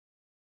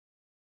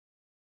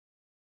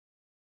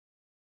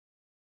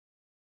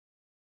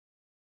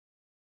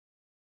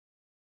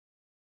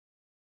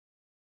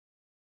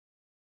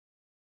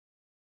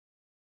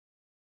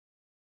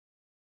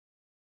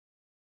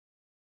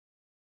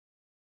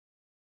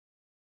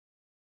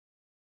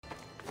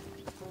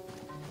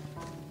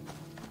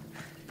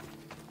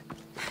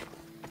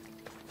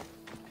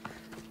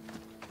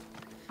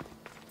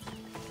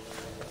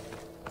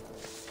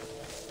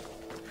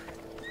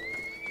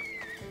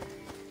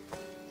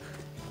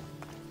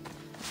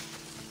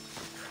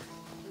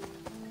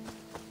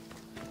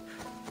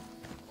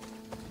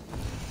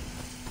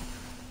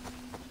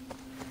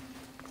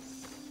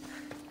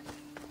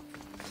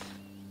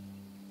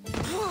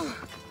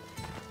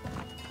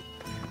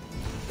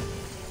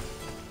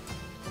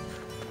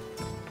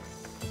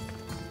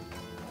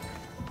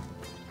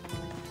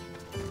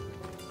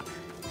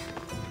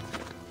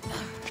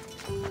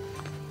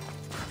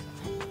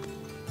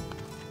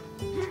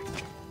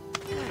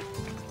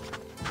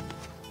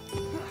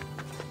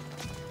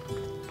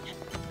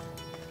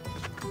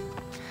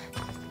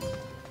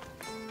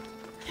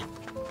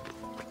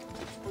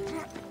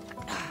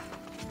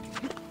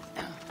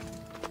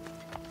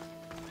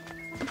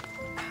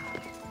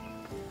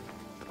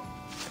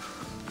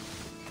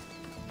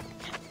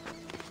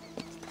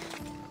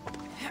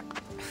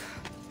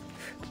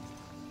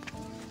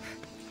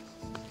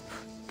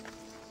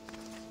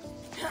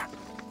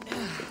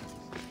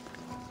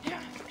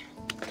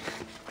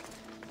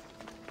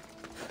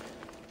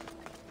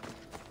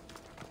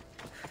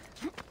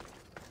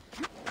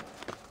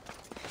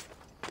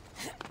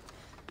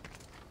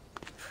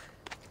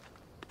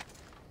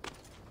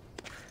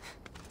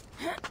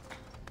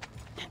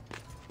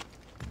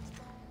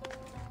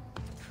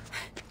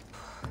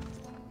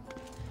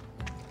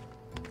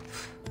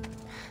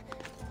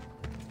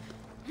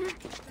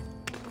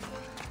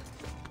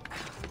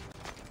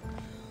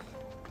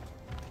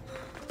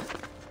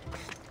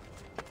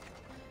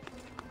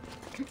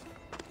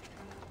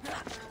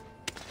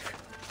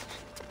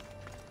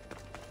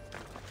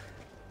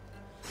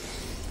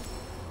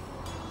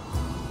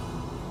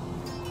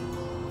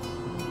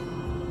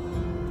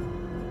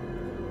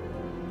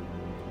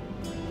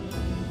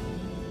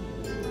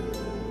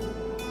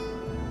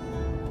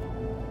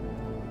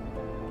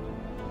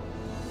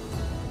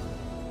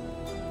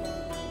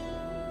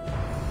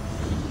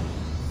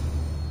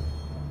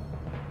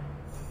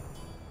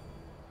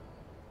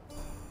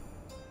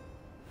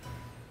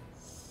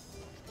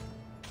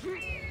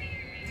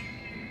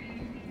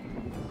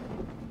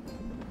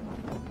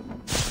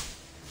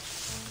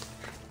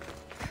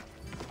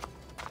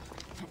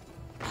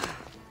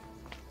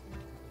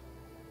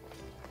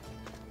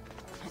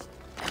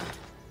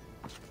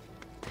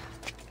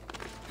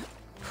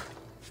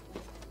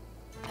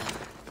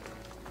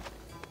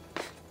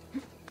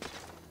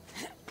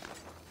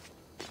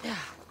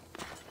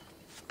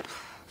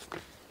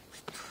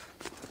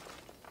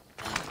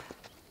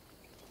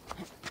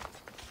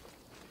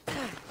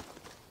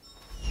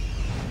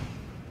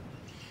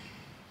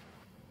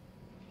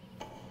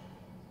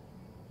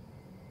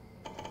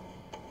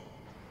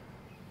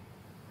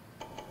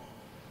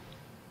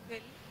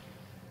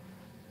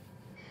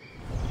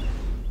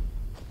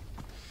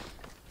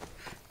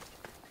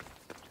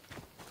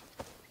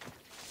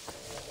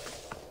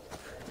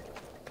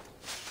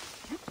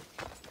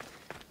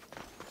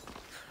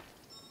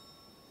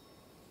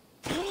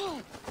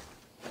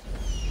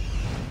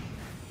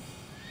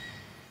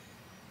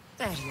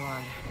There you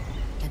are.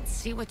 Let's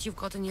see what you've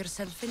gotten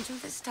yourself into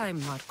this time,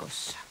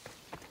 Marcos.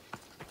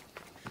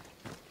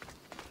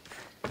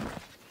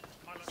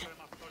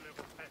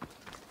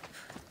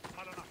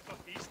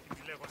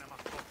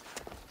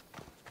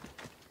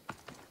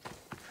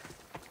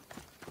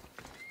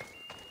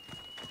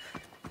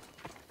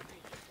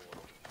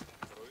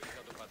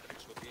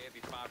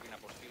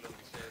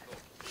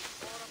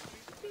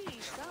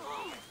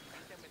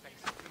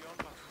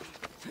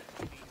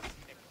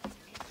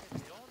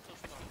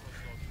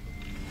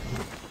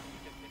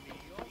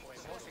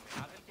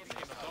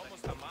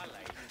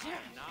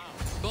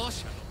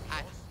 Boss,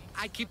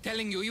 I keep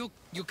telling you,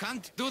 you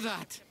can't do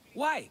that.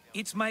 Why?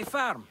 It's my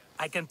farm.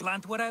 I can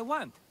plant what I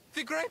want.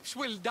 The grapes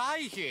will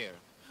die here.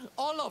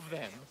 All of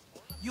them.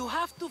 You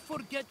have to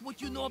forget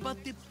what you know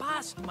about the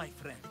past, my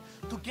friend.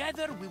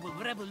 Together, we will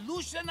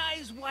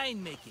revolutionize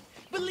winemaking.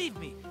 Believe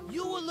me,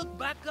 you will look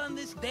back on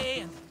this day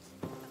and...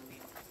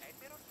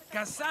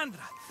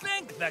 Cassandra,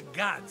 thank the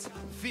gods.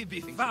 Phoebe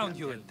found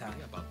you in time.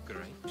 About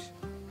grapes?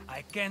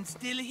 I can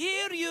still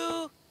hear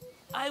you.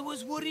 I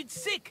was worried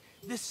sick.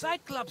 The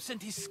Cyclops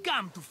sent his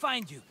scum to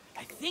find you.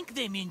 I think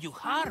they mean you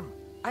harm.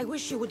 I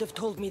wish you would have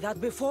told me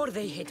that before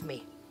they hit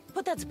me.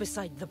 But that's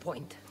beside the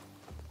point.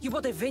 You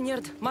bought a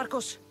vineyard,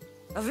 Marcos?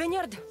 A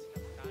vineyard?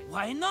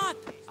 Why not?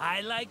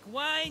 I like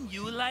wine,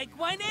 you like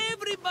wine,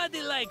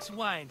 everybody likes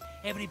wine.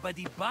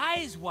 Everybody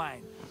buys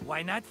wine.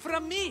 Why not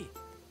from me?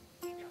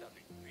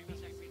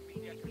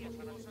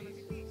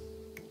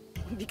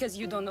 Because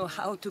you don't know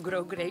how to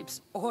grow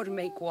grapes or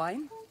make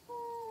wine?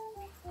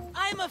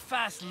 I'm a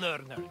fast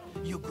learner.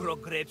 You grow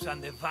grapes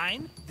on the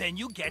vine, then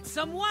you get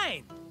some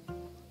wine.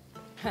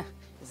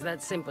 Is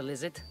that simple,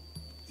 is it?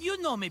 You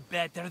know me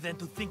better than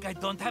to think I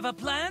don't have a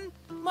plan.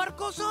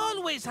 Marcos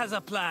always has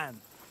a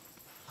plan.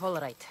 All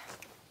right.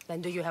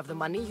 Then do you have the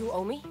money you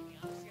owe me?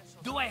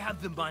 Do I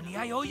have the money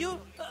I owe you?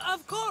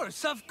 Of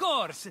course, of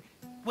course.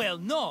 Well,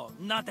 no,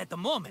 not at the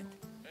moment.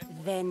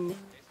 Then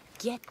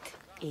get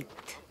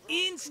it.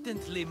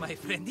 Instantly, my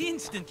friend,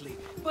 instantly.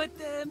 But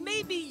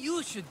maybe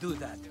you should do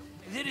that.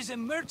 There is a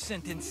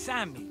merchant in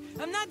Sami.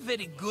 I'm not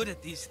very good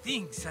at these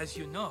things, as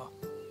you know.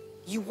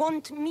 You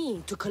want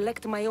me to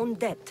collect my own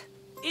debt?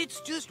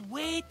 It's just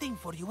waiting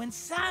for you in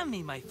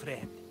Sami, my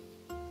friend.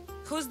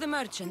 Who's the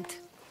merchant?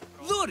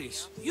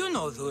 Duris. You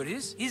know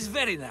Duris. He's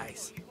very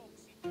nice.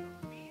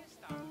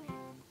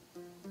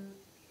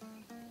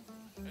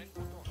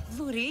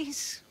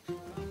 Duris?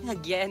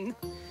 Again?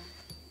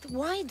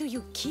 Why do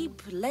you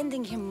keep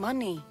lending him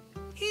money?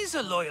 He's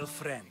a loyal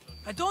friend.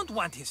 I don't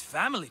want his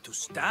family to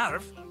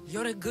starve.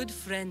 You're a good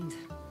friend,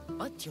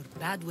 but you're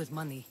bad with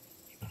money.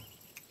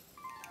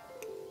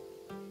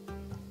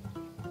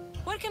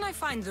 Where can I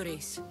find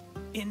Duris?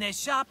 In a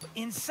shop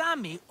in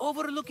Sami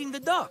overlooking the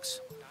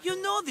docks.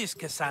 You know this,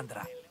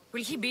 Cassandra.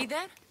 Will he be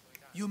there?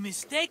 You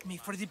mistake me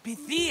for the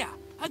Pythia.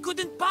 I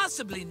couldn't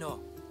possibly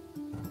know.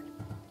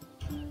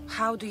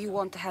 How do you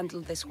want to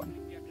handle this one?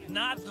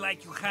 Not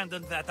like you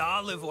handled that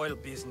olive oil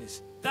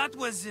business. That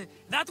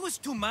was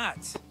too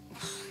much.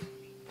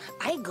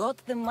 I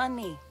got the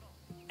money.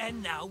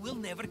 And now we'll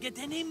never get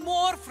any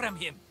more from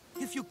him.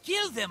 If you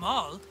kill them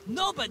all,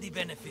 nobody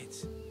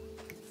benefits.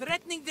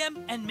 Threatening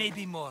them, and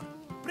maybe more.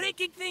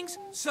 Breaking things,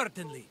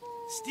 certainly.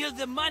 Steal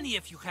the money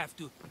if you have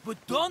to, but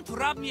don't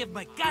rob me of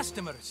my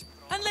customers.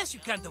 Unless you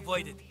can't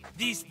avoid it.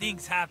 These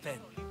things happen.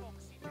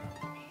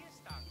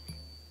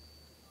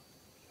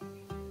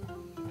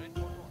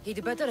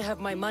 He'd better have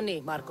my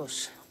money,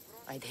 Marcos.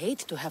 I'd hate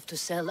to have to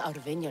sell our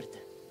vineyard.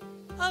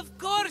 Of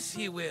course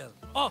he will.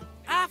 Oh,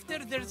 after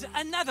there's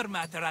another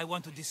matter I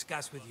want to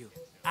discuss with you.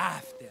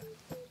 After.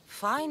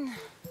 Fine,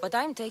 but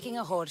I'm taking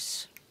a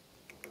horse.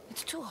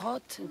 It's too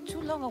hot and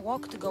too long a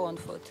walk to go on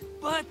foot.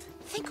 But...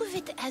 Think of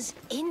it as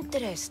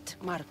interest,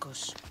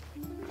 Marcos.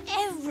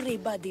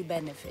 Everybody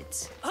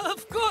benefits.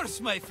 Of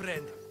course, my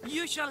friend.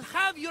 You shall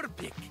have your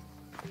pick.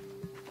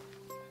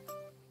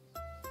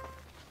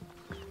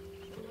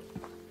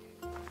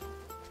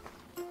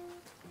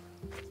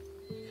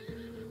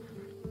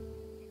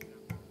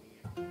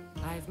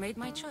 I've made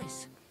my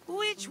choice.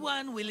 Which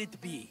one will it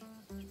be?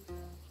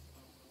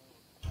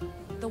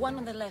 The one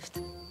on the left.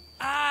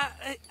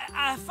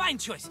 Fine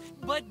choice.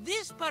 But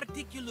this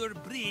particular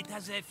breed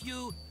has a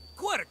few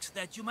quirks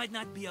that you might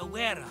not be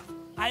aware of.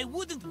 I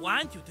wouldn't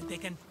want you to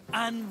take an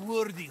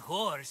unworthy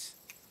horse.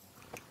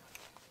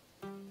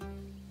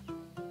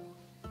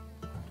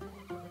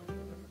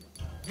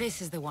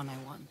 This is the one I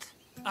want.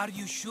 Are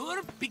you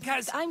sure?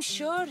 Because I'm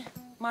sure,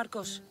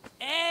 Marcos.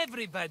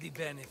 everybody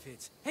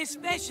benefits,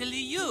 especially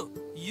you.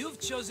 You've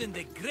chosen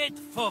the great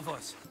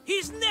Phobos.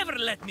 He's never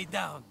let me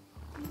down.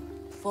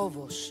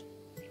 Phobos.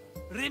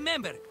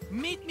 Remember,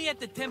 meet me at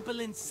the temple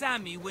in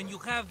Sami when you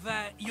have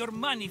your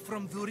money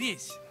from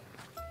Duris.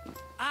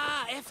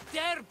 Ah,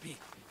 Efterpi.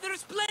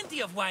 There's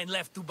plenty of wine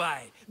left to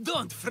buy.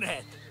 Don't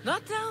fret.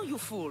 Not now, you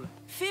fool.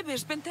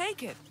 Phoebe's been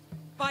taken.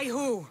 By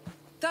who?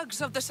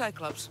 Thugs of the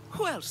Cyclops.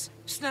 Who else?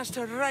 Snatched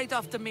her right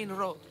off the main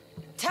road.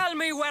 Tell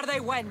me where they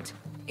went.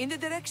 In the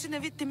direction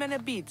of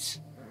Itimena Beach.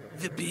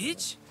 The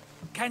beach?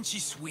 Can she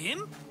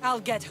swim? I'll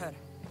get her.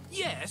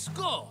 Yes,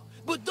 go.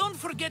 But don't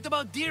forget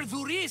about dear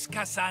Dhuris,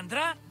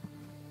 Cassandra.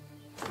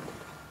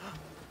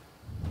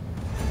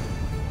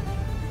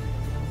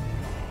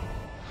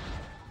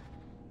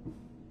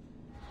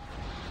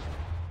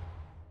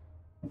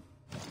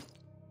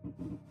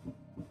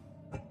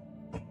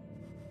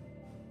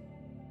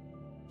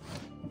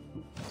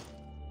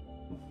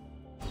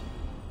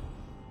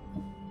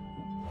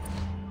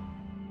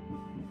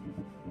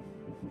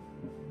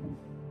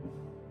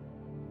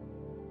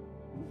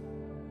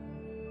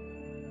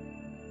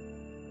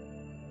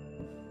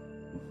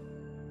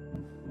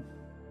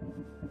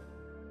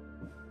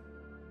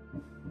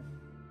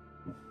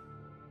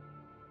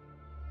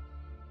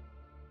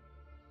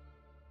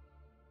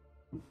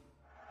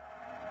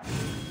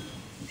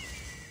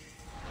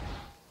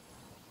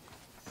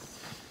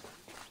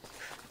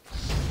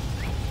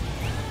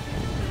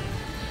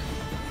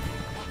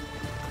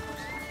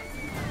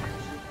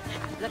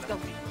 Let's go.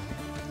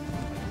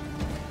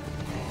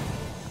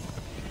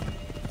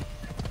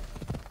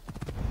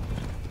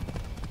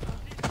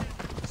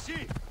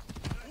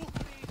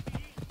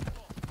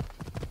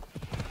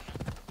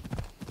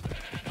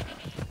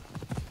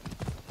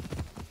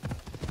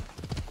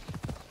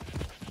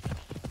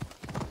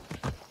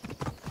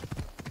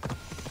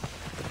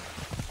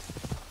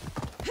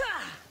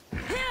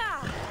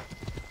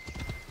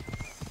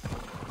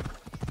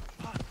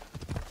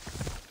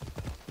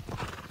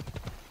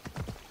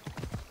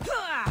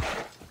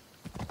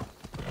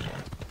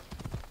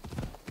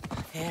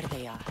 There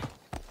they are.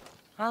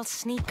 I'll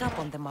sneak up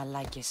on them, I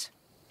like it.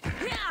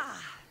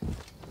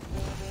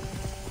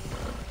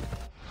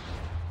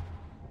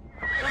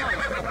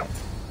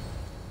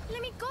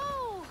 Let me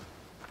go!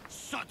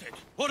 Shut it,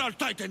 or I'll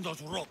tighten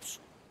those ropes.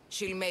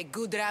 She'll make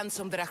good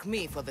ransom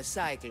drachmi for the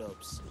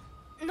Cyclops.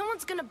 No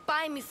one's gonna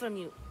buy me from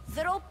you.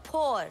 They're all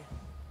poor.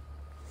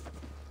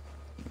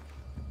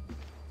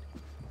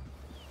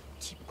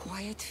 Keep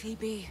quiet,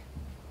 Phoebe.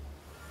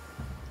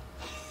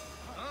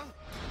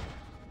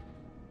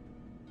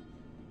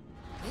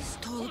 This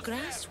tall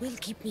grass will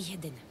keep me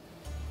hidden.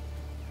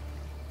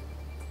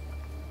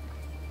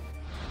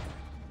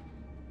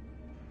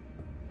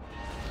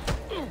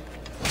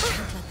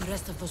 Can't let the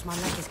rest of those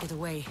malakis get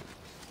away.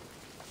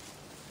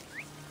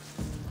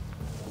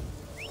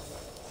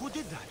 Who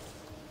did that?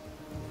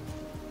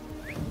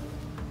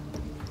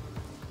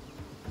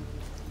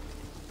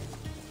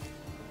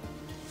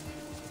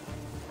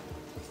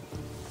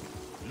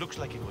 Looks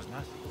like it was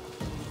nothing.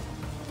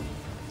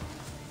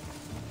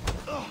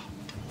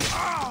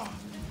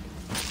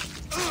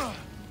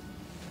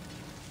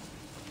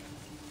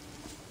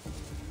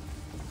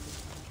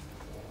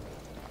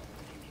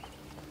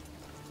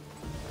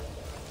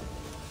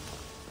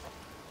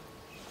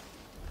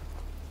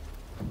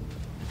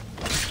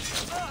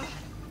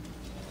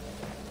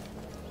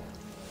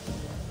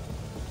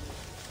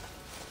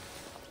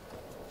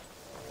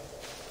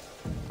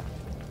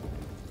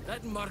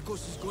 That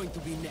Marcos is going to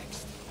be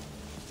next.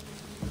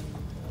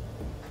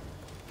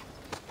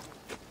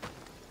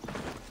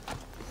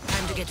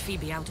 Time to get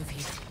Phoebe out of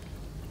here.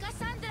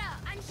 Cassandra,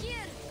 I'm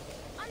here!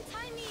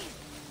 Untie me!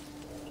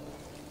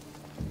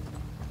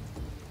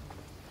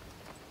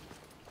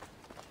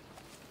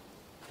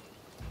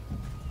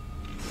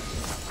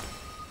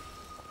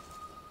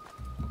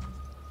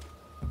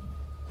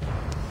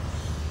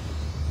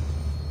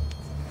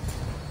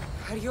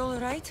 Are you all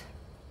right?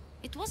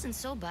 It wasn't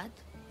so bad.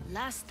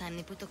 Last time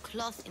they put a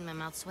cloth in my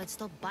mouth so I'd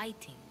stop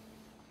biting.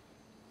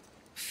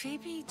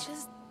 Phoebe,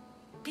 just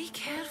be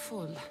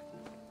careful.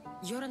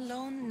 You're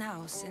alone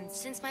now since...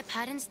 Since my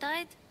parents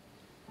died,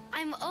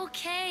 I'm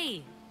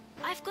okay.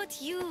 I've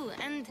got you,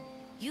 and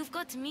you've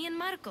got me and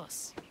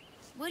Marcos.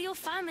 We're your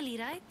family,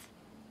 right?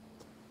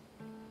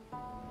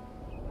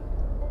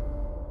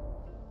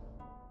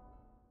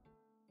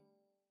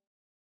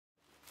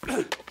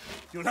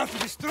 You'll have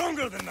to be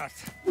stronger than that.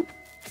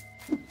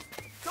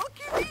 Don't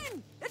give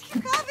in! Let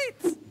him have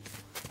it!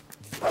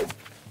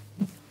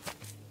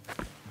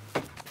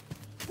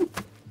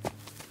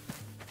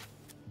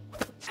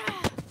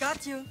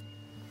 Got you.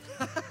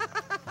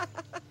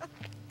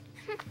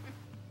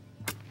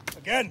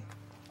 Again,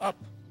 up.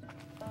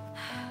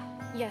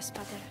 Yes,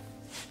 Pater.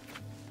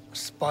 A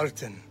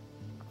Spartan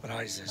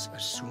rises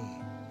as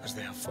soon as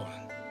they have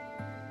fallen.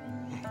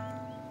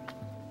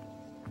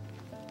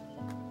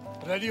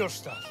 Ready your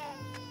staff.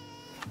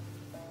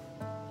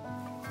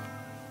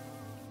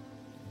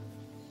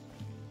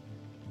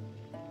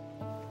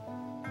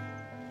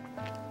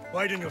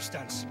 Widen your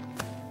stance.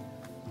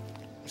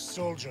 A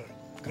soldier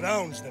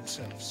grounds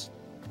themselves.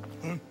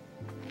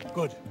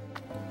 Good.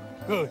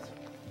 Good.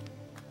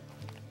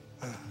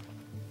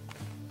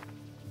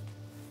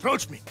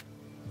 Approach me.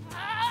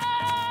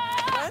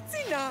 That's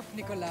enough,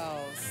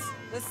 Nikolaos.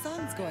 The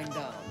sun's going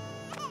down.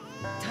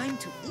 Time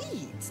to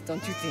eat,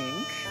 don't you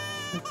think?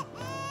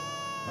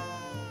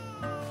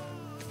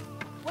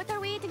 What are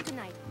we eating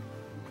tonight?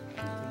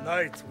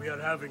 Tonight we are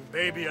having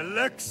baby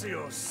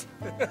Alexios.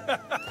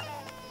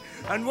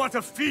 And what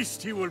a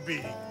feast he will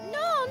be.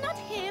 No, not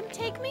him!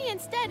 take me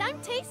instead. I'm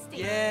tasty.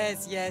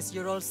 Yes, yes,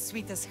 you're all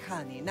sweet as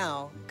honey.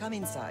 Now, come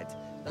inside.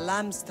 The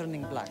lamb's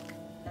turning black.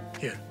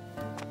 Here.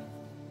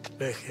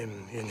 Lay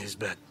him in his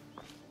bed.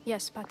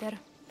 Yes, Pater.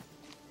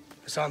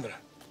 Cassandra.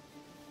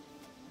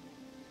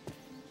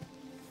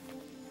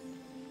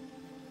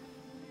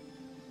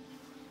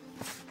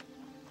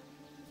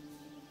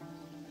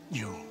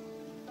 You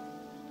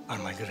are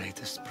my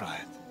greatest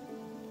pride.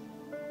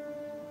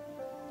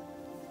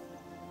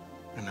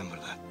 Remember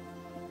that.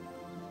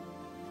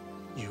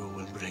 You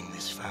will bring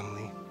this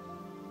family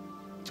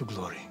to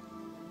glory.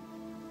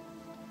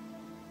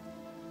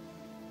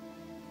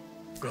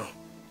 Go.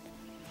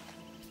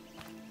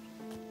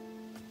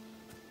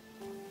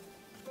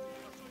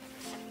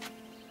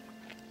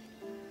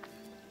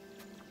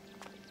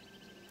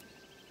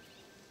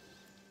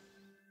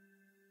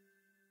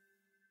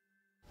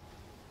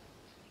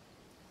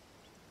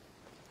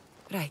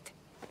 Right.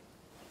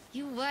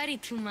 You worry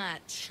too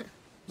much.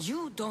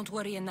 You don't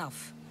worry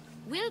enough.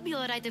 We'll be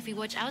alright if we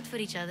watch out for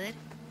each other.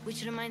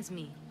 Which reminds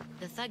me,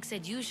 the thug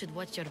said you should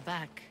watch your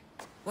back.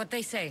 What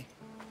they say?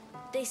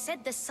 They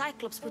said the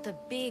Cyclops put a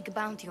big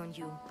bounty on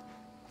you.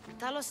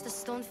 Talos the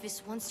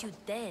Stonefist wants you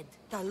dead.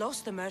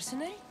 Talos the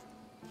mercenary?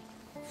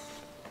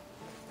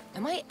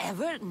 Am I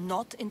ever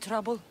not in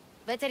trouble?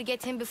 Better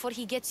get him before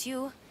he gets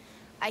you.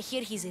 I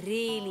hear he's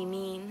really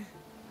mean.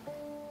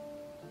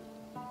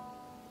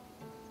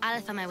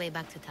 I'll find my way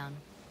back to town.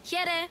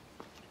 Here!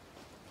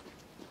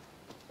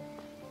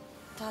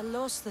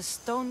 Talos the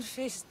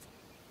Stonefist?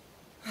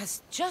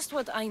 That's just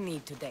what I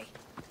need today.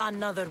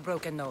 Another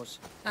broken nose.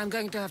 I'm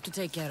going to have to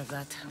take care of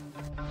that.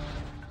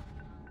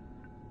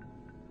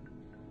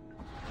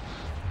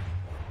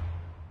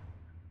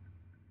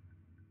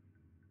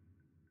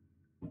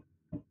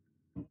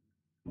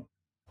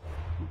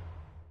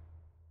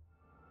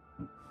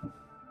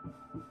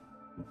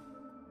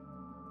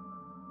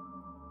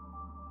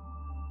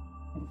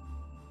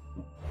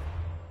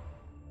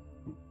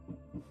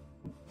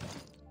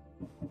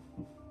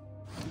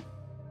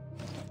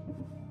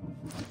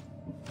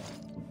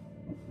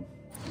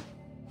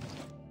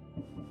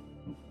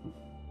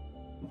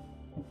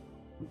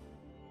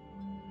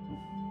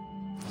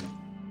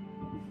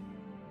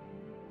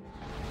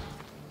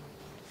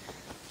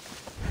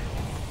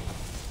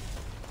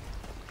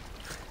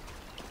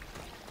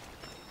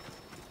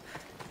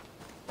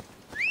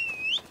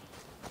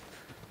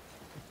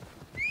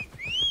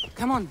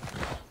 Come on.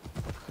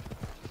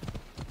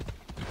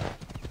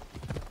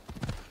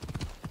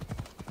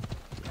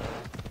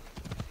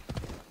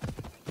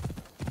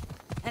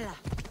 Ella.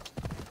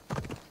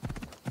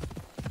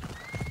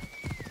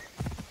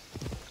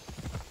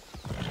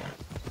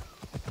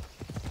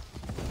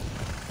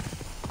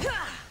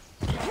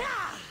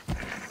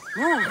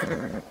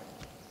 Move.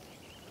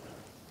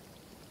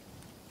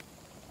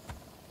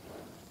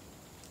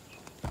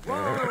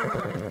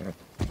 Whoa.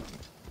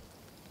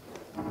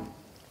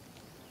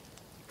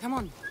 Come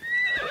on.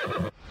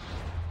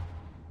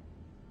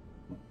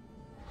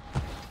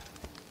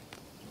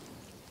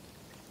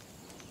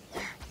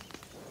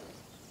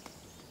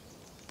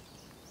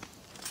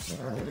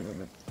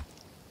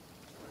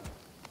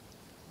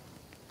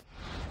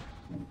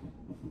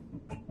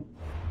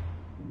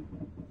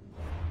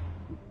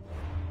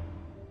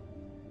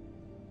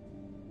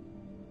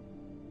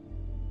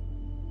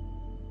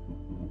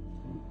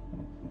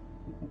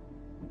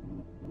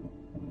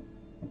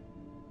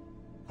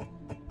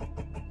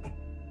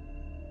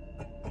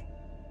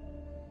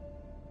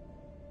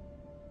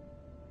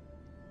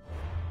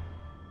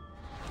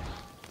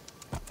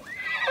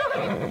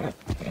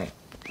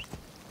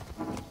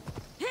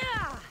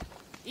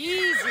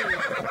 Easy.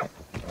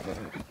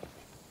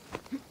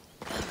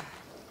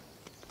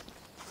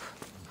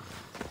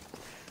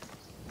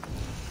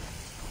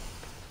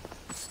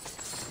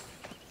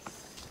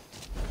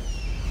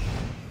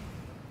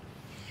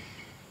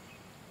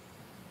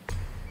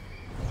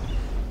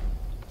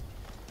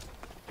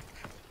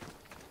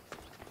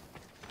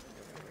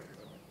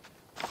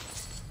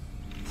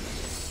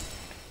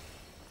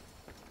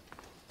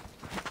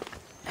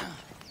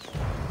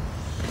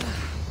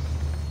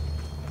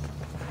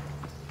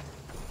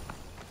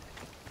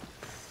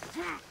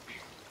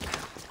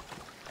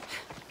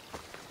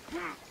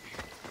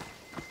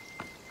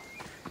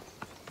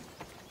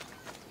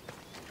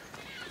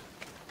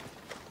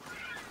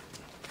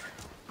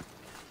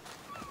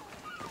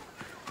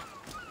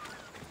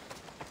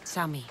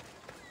 Sammy,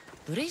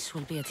 Doris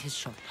will be at his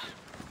shop.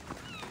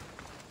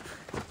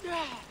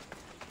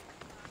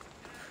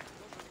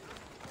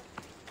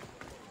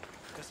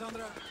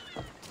 Cassandra,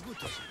 good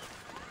to see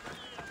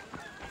you.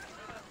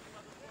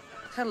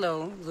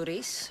 Hello,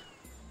 Doris.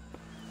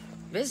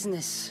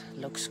 Business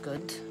looks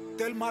good.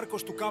 Tell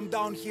Marcos to come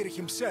down here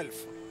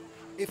himself,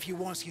 if he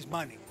wants his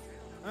money.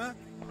 Huh?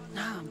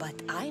 Ah, but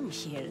I'm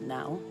here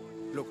now.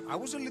 Look, I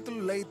was a little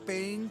late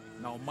paying.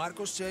 Now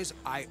Marcos says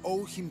I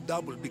owe him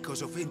double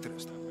because of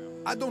interest.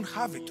 I don't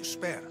have it to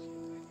spare.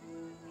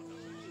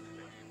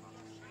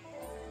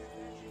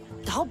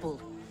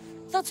 Double?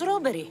 That's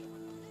robbery.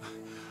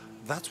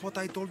 That's what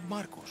I told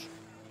Marcos.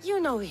 You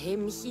know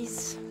him,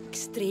 he's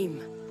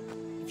extreme.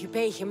 If you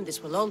pay him,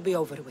 this will all be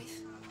over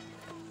with.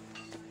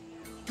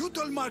 You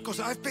told Marcos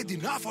I've paid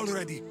enough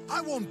already.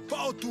 I won't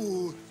bow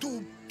to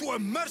a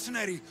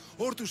mercenary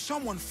or to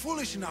someone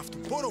foolish enough to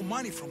borrow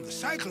money from the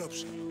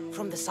Cyclops.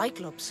 From the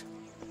Cyclops?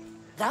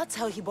 That's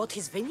how he bought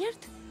his vineyard?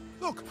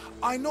 Look,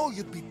 I know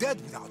you'd be dead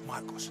without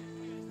Marcos.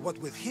 What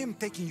with him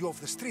taking you off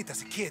the street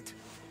as a kid.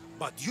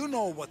 But you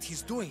know what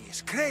he's doing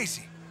is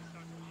crazy.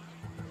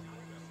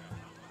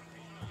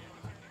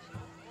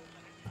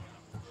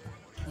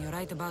 You're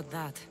right about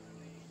that.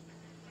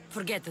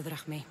 Forget the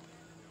drachmae.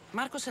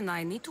 Marcos and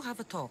I need to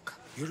have a talk.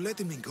 You're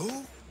letting me go?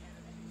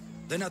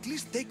 Then at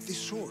least take this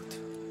sword.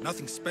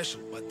 Nothing special,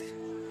 but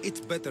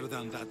it's better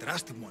than that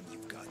rusty one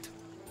you've got.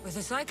 With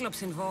the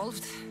Cyclops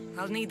involved,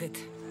 I'll need it.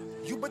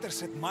 You better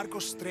set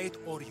Marcos straight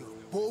or you're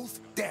both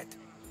dead.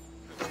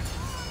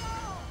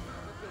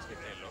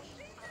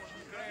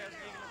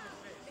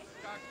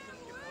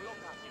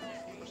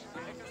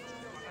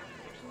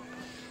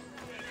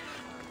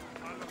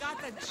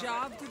 Got a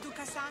job to do,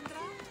 Cassandra?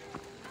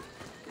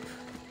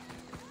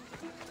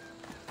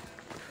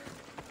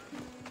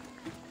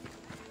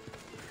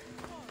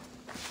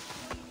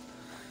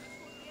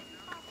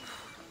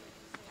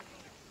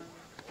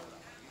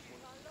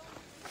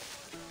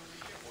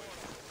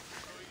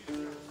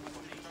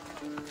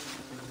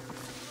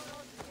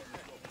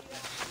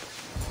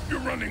 You're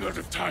running out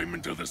of time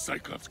until the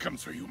Cyclops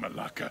comes for you,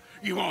 Malaka.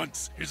 He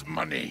wants his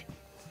money.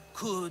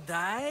 Could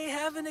I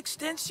have an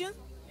extension?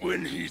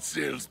 When he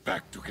sails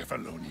back to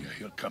Kefalonia,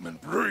 he'll come and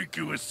break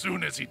you as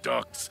soon as he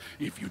docks,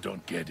 if you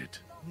don't get it.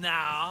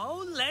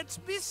 Now, let's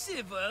be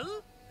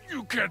civil.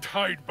 You can't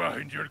hide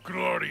behind your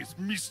glories,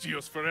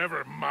 Mistios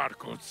forever,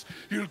 Marcos.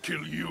 He'll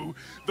kill you,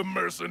 the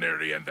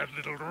mercenary, and that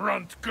little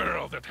runt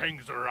girl that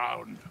hangs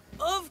around.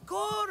 Of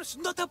course,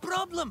 not a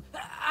problem.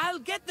 I'll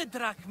get the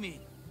drachmae.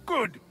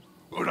 Good.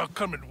 Or I'll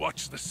come and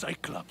watch the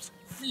Cyclops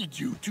feed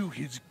you to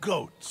his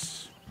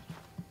goats.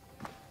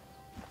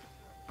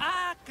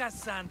 Ah,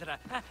 Cassandra,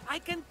 I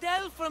can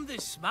tell from the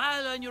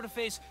smile on your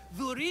face,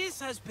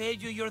 Duris has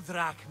paid you your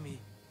drachmae.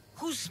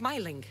 Who's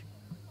smiling?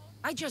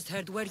 I just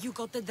heard where you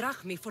got the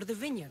drachmae for the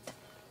vineyard.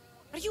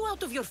 Are you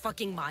out of your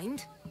fucking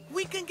mind?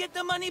 We can get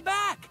the money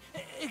back,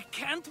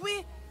 can't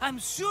we? I'm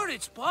sure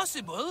it's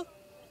possible.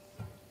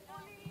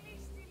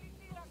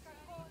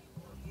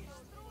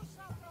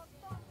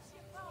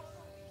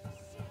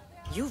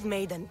 You've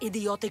made an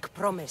idiotic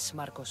promise,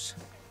 Marcos.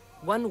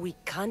 One we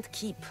can't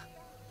keep.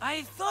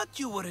 I thought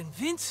you were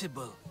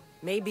invincible.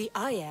 Maybe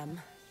I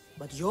am,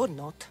 but you're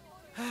not.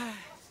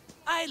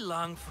 I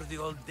long for the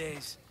old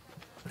days.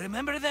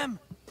 Remember them?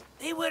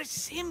 They were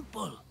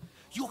simple.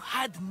 You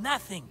had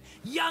nothing,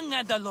 young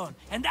and alone,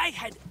 and I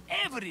had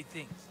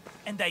everything.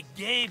 And I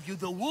gave you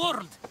the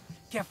world,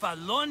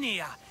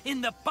 Kefalonia,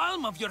 in the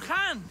palm of your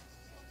hand.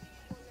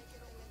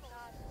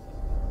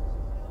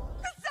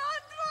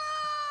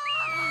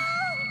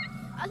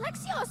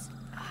 Alexios!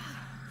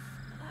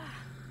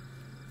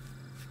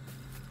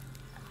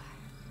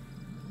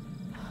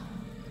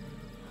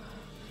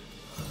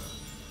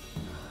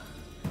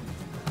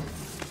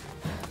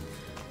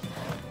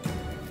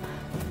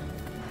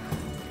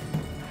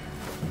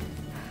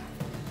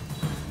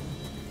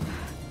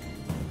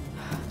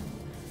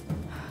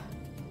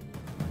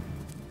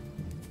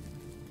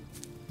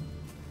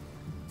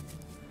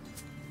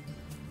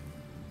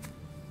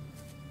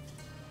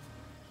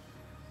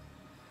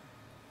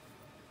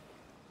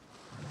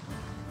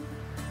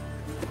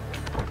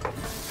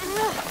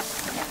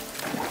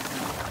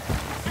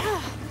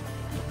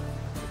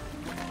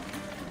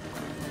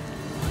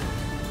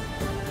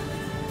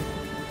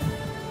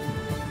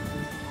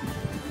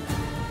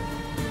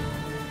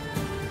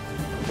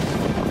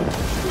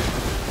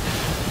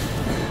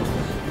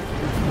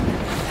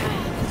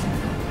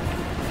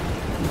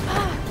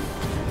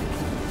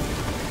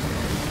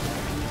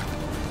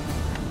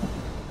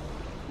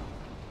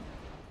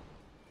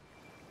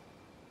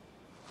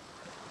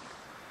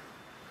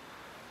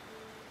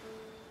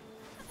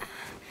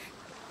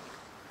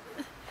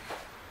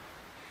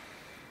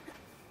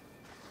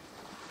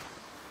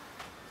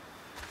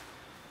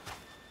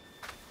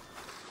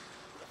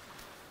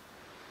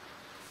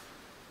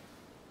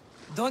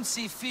 Don't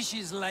see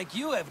fishes like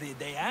you every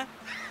day, huh?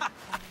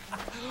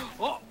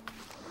 Oh!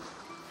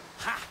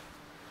 Ha!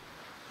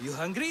 You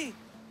hungry?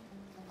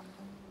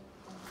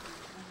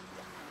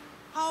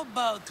 How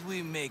about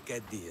we make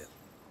a deal?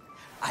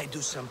 I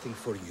do something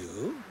for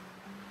you.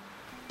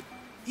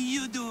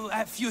 You do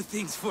a few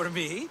things for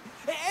me.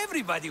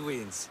 Everybody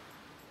wins.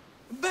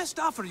 Best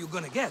offer you're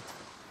gonna get.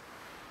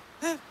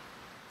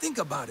 Think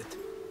about it.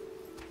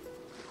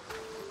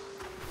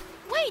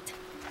 Wait!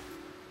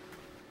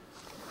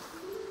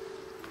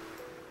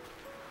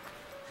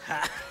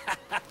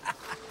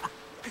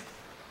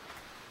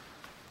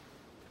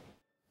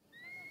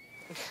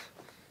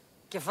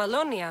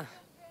 Kefalonia.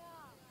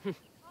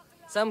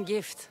 Some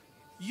gift.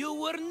 You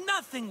were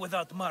nothing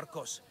without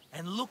Marcos,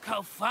 and look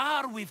how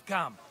far we've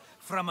come.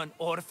 From an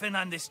orphan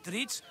on the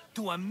streets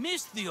to a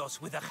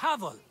Mistios with a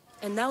hovel.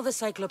 And now the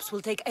Cyclops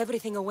will take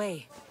everything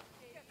away.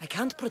 I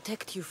can't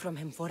protect you from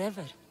him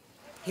forever.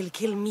 He'll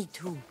kill me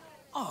too.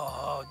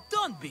 Oh,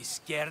 don't be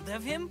scared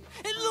of him.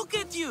 And look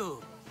at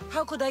you.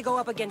 How could I go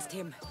up against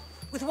him?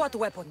 With what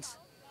weapons?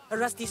 A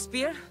rusty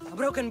spear? A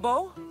broken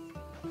bow?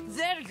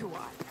 There you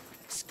are.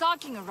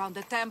 Skulking around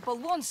the temple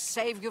won't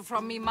save you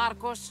from me,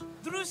 Marcos.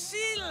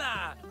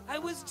 Drusilla! I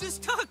was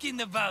just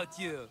talking about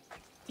you.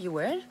 You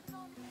were?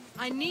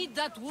 I need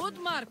that wood,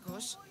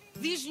 Marcos.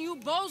 These new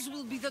bows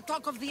will be the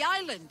talk of the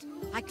island.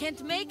 I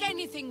can't make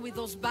anything with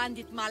those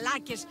bandit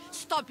malakes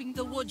stopping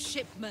the wood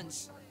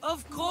shipments.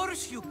 Of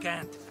course you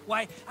can't.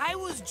 Why, I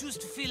was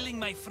just filling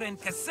my friend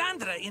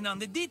Cassandra in on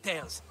the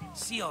details.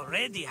 She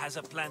already has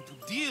a plan to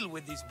deal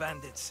with these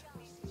bandits.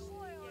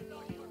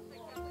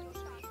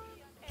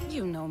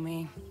 You know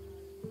me.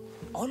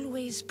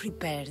 Always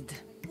prepared.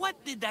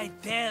 What did I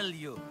tell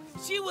you?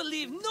 She will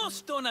leave no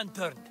stone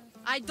unturned.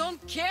 I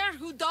don't care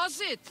who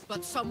does it,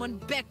 but someone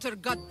better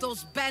got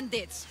those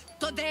bandits.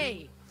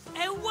 Today.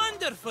 A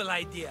wonderful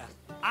idea.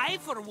 I,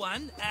 for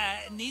one,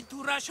 need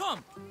to rush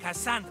home.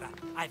 Cassandra,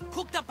 I've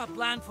cooked up a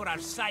plan for our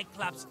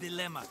Cyclops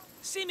dilemma.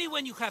 See me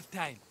when you have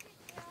time.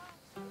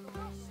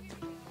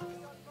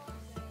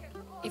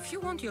 If you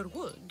want your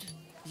wood,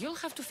 you'll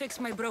have to fix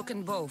my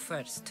broken bow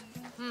first.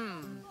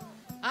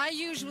 I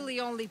usually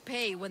only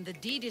pay when the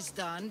deed is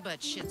done,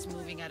 but shit's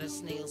moving at a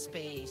snail's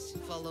pace.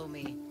 Follow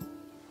me.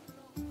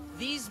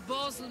 These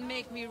bows will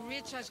make me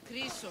rich as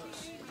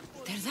Chrysos.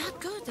 They're that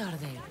good, are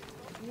they?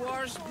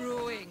 War's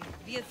brewing.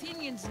 The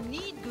Athenians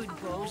need good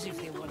bows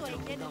if they want to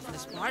hold off the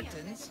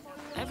Spartans.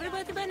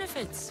 Everybody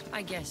benefits,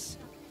 I guess.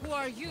 Who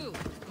are you?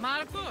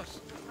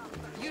 Marcos?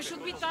 You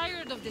should be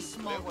tired of this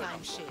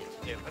small-time shit.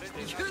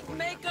 You'd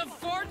make a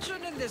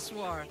fortune in this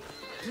war.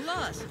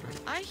 Plus,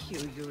 I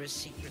hear you're a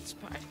secret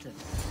Spartan.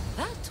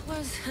 That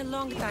was a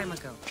long time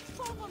ago.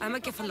 I'm a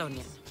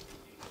Kephalonian.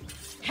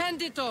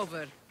 Hand it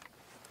over.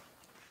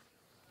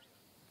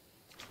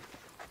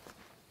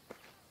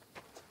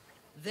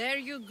 There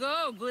you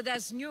go, good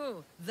as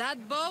new.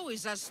 That bow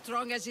is as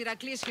strong as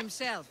Heracles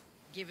himself.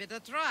 Give it a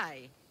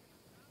try.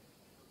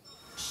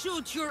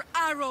 Shoot your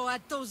arrow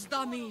at those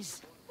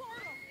dummies.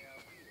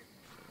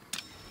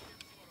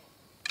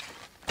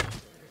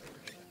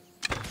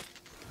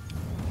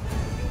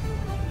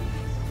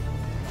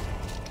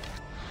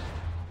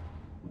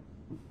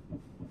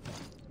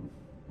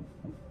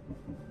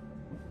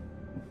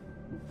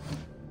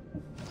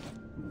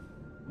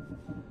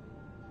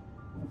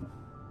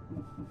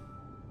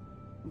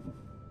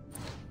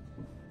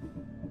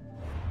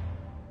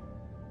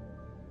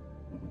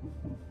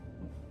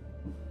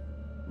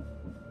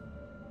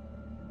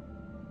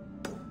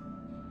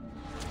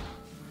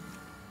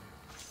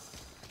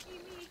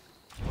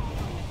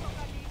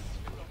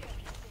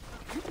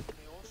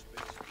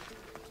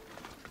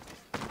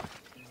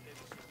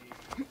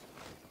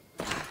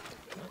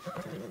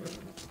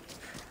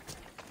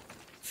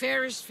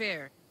 Fair is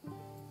fair.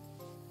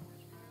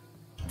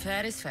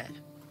 Fair is fair.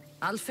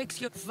 I'll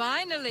fix your...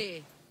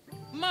 Finally!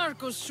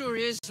 Marcos sure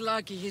is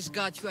lucky he's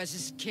got you as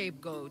his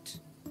scapegoat.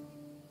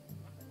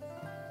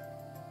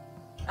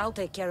 I'll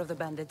take care of the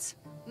bandits.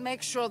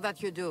 Make sure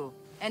that you do.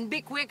 And be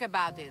quick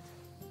about it.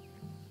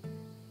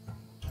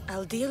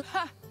 I'll deal...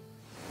 Ha!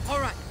 All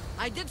right,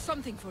 I did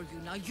something for you.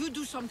 Now you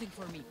do something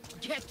for me.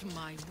 Get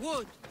my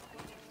wood.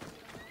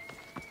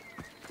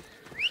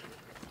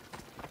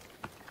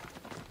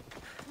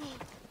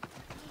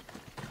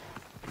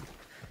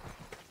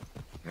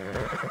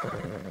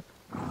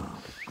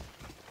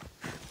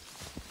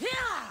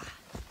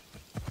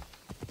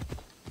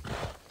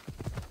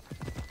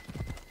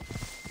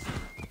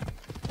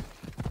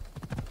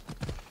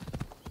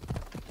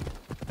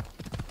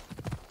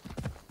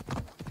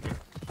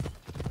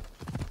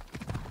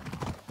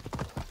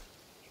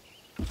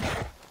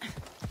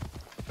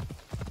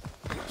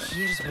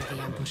 Here's where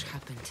the ambush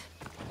happened.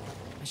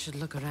 I should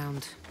look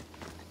around.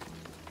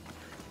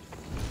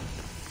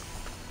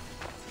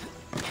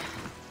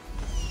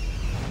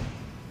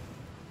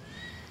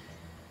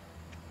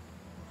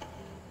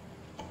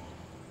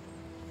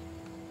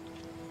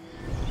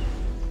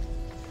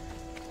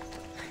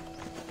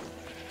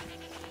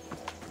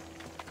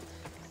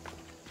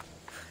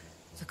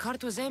 The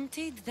cart was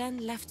emptied,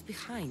 then left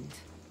behind.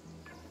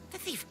 The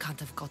thief can't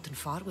have gotten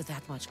far with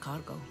that much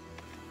cargo.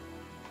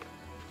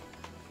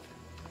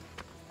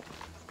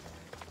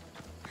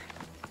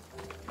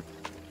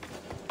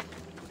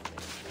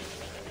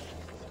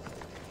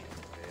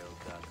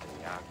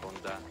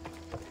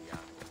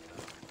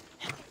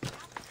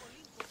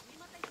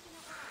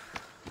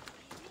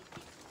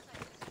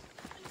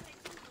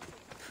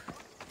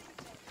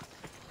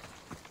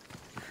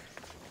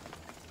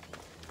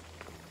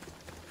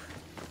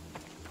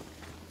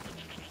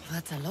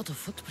 That's a lot of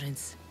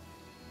footprints.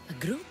 A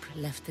group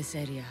left this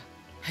area,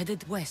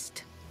 headed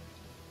west.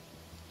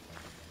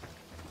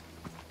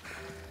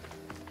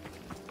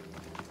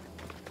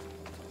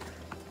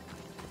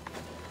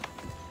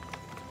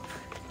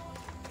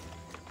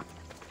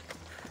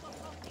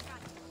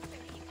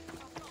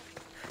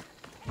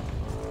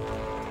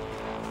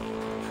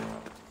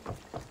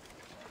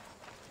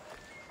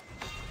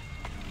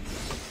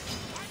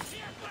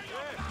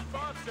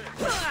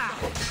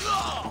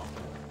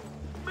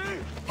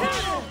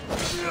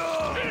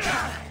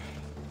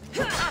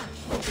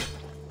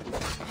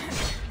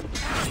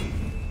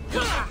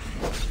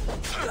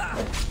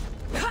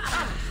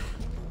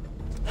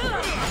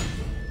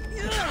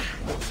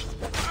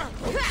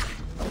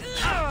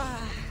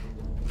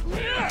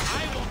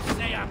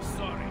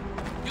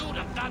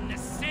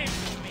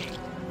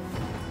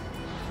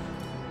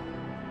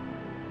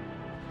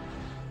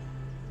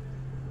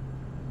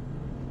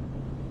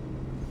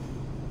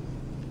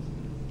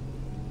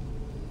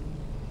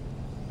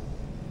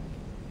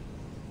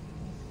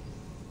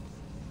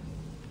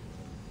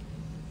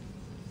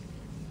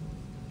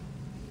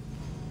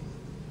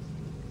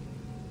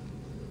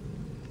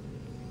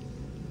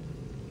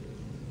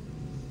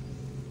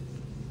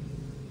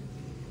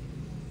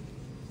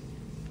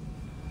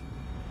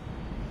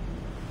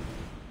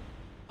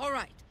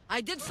 I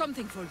did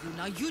something for you,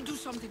 now you do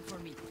something for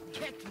me.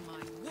 Get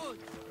my wood.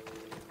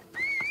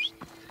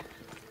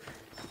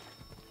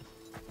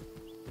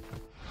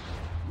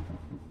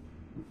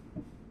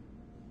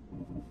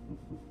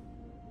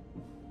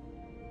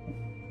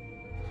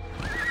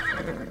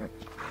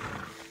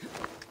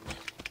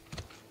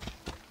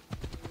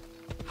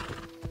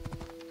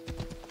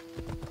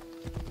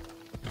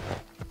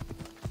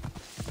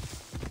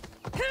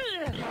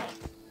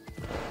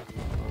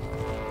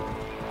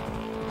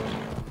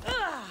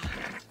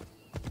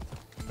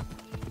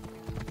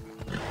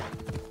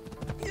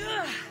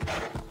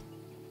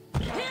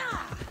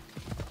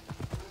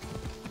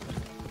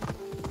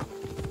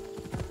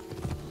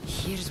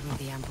 Here's where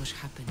the ambush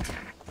happened.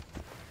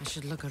 I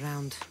should look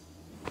around.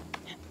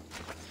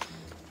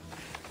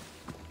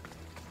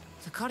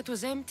 The cart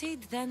was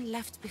emptied, then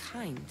left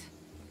behind.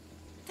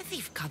 The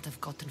thief can't have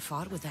gotten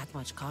far with that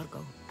much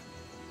cargo.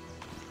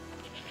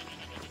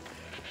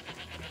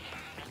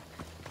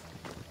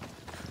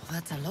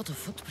 That's a lot of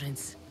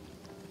footprints.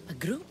 A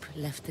group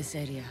left this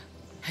area,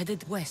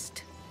 headed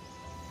west.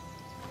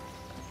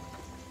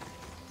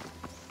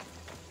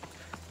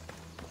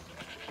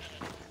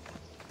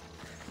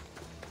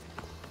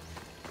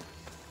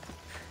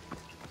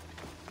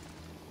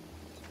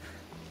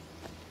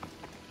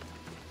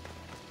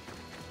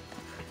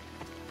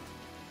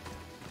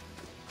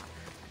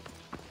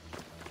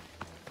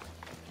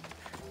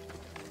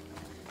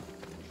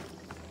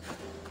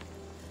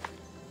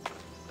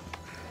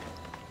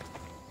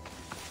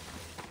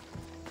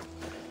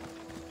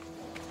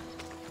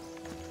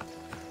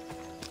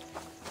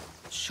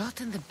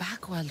 Shot in the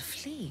back while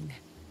fleeing.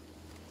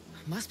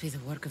 Must be the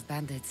work of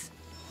bandits.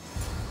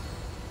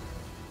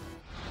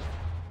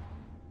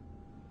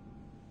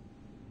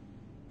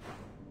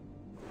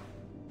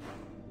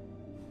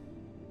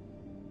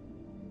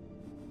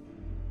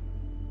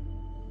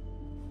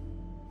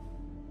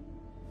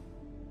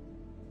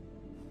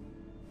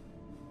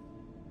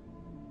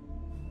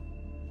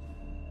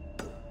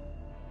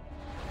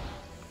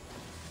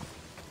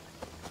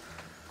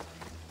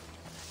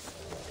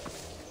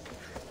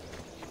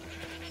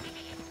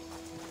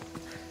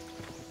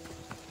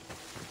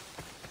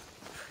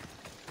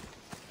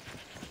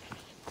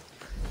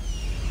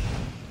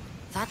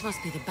 That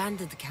must be the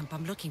bandit camp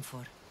I'm looking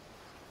for.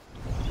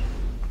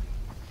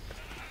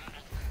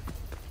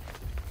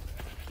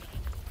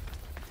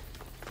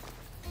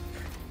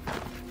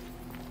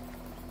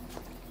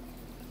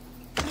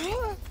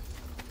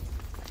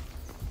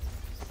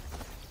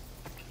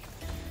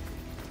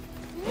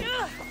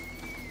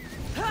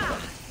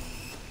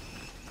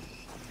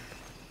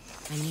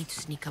 I need to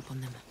sneak up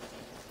on them.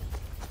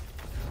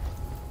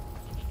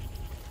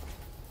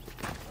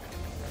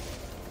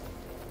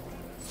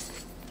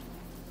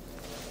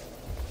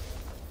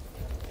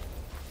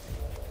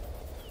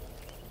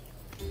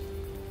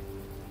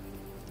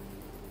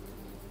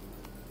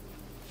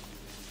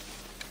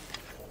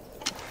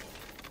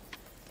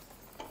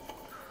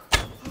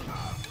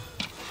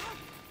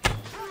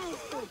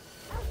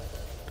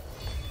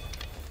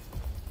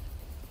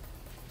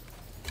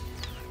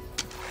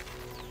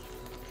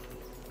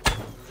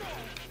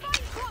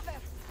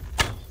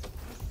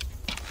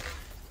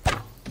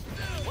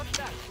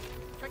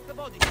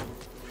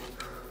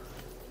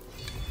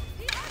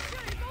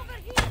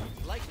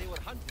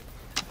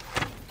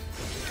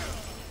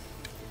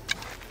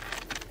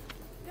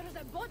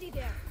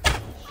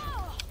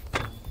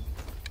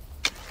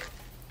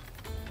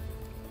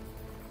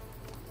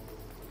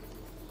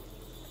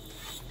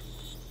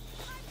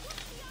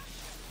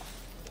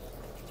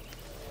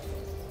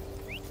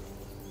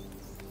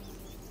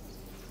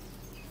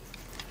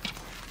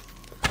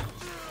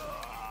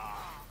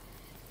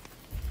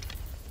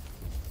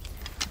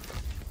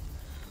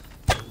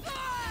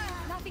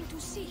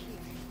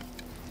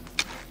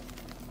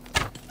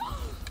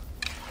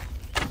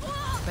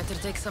 Better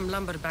take some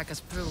lumber back as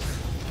proof.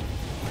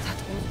 That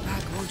old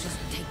bag won't just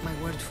take my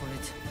word for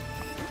it.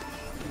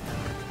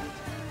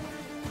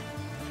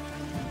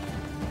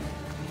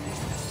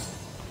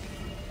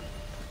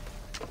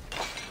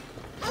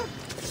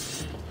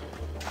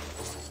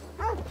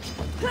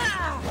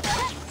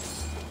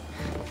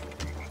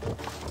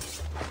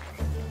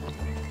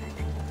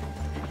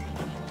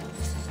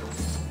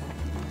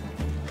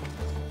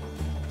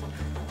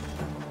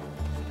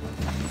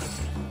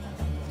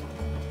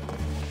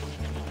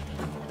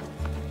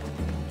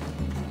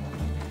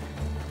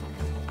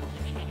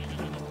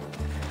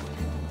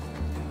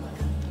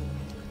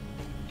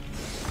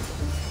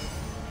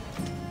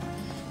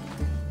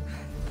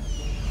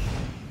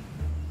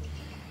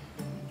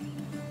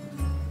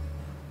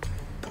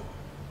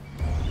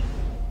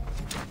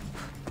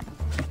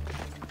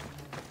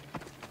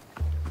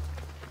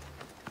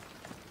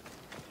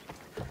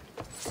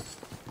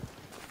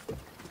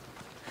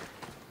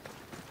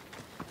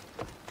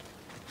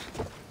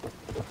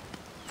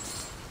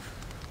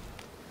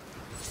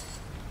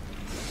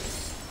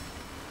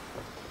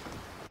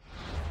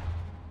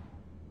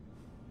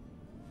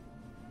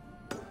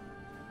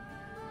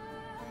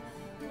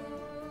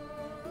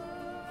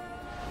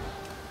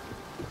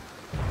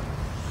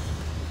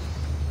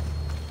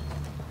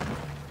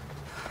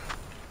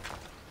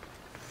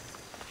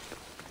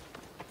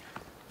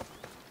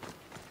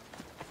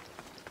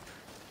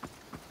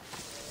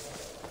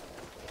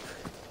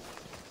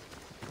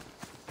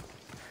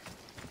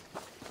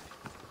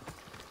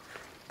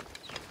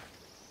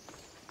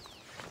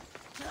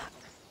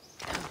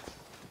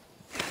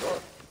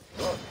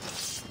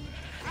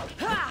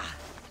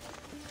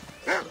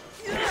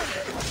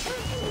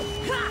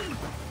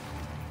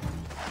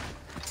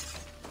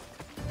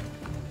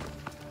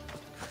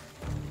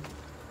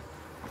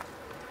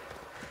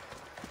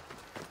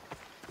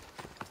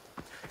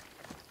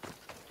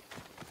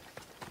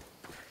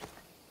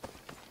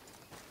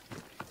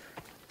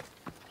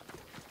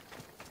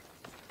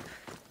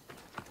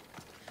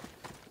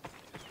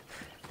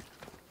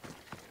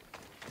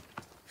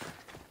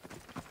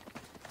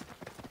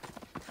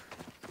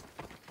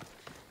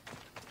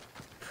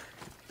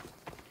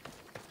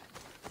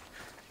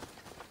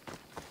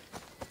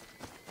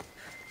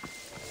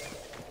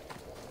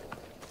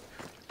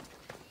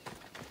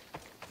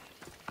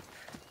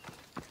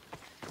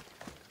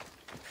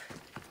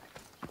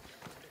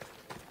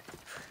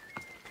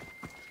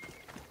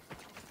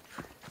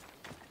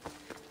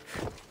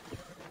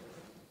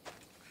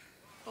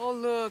 Oh,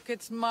 look,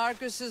 it's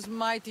Marcus's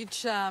mighty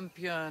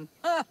champion.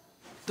 Ha!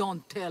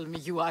 Don't tell me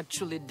you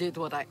actually did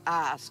what I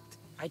asked.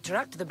 I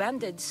tracked the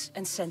bandits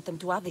and sent them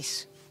to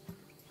Odyssey.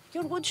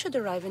 Your wood should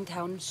arrive in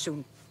town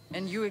soon.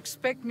 And you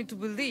expect me to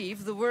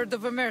believe the word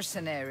of a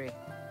mercenary?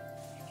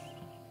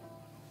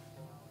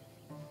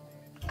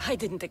 I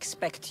didn't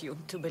expect you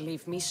to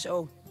believe me,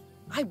 so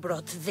I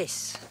brought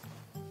this.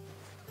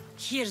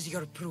 Here's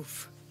your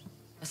proof.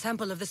 A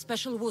sample of the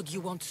special wood you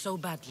want so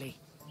badly.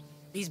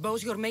 These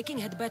bows you're making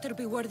had better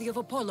be worthy of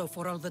Apollo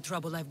for all the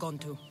trouble I've gone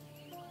to.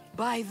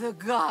 By the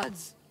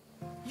gods!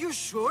 You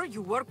sure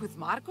you work with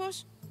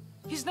Marcos?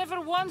 He's never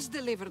once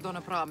delivered on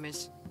a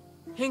promise.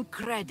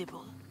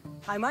 Incredible.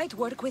 I might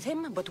work with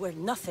him, but we're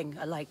nothing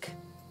alike.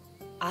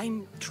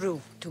 I'm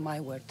true to my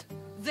word.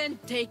 Then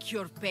take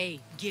your pay.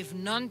 Give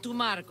none to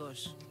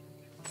Marcos.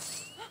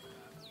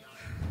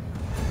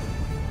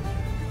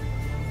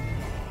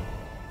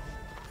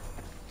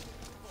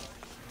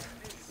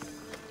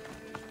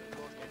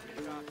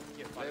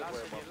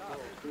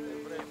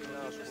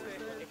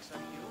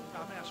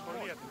 Πάμε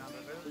ασχολία την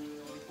άμεβε.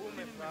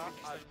 Λυπούμεθα.